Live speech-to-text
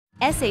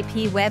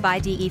SAP Web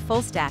IDE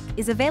Full Stack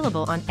is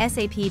available on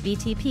SAP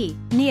BTP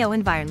Neo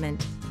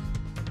environment.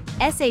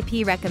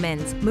 SAP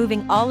recommends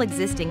moving all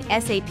existing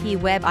SAP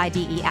Web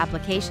IDE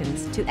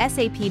applications to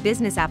SAP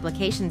Business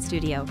Application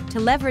Studio to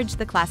leverage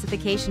the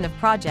classification of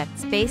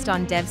projects based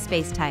on dev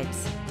space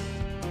types.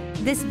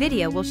 This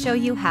video will show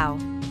you how.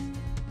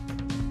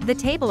 The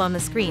table on the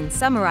screen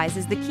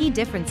summarizes the key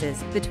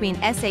differences between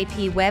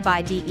SAP Web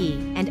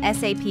IDE and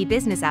SAP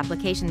Business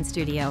Application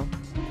Studio.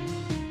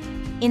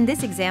 In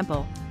this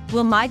example,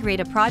 we'll migrate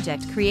a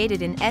project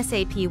created in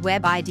SAP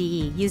Web IDE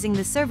using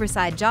the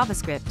server-side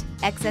JavaScript,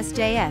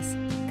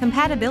 XSJS,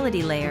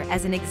 compatibility layer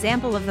as an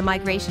example of the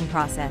migration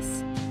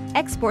process.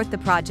 Export the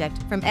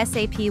project from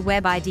SAP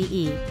Web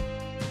IDE.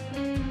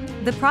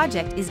 The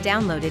project is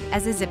downloaded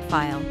as a zip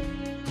file.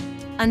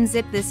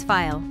 Unzip this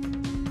file.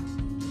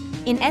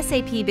 In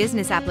SAP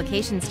Business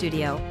Application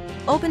Studio,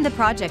 open the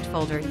project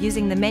folder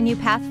using the menu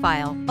path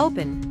file,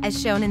 Open,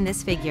 as shown in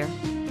this figure.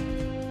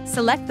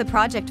 Select the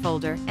project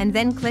folder and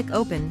then click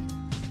Open.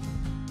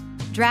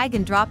 Drag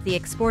and drop the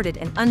exported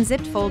and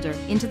unzipped folder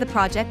into the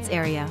projects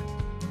area.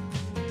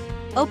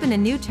 Open a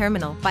new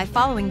terminal by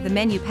following the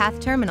menu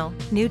path Terminal,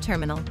 New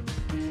Terminal.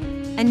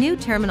 A new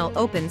terminal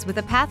opens with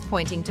a path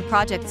pointing to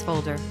Projects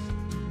folder.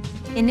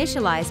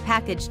 Initialize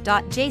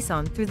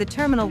package.json through the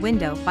terminal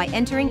window by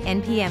entering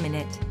npm in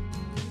it.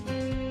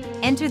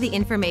 Enter the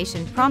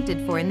information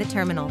prompted for in the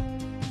terminal.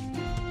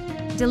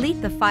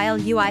 Delete the file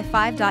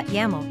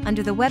ui5.yaml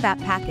under the web app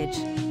package.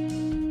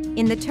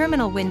 In the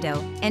terminal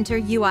window, enter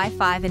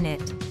ui5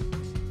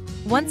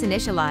 init. Once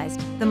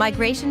initialized, the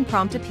migration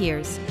prompt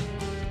appears.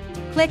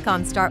 Click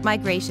on Start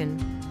Migration.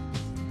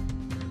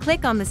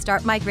 Click on the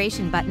Start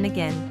Migration button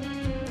again.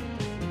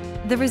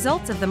 The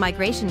results of the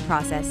migration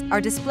process are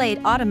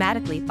displayed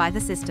automatically by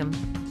the system.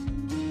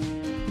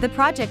 The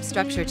project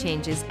structure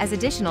changes as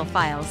additional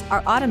files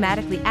are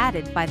automatically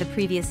added by the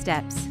previous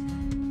steps.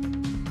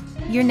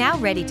 You're now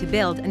ready to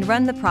build and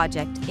run the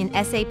project in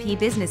SAP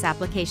Business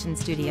Application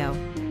Studio.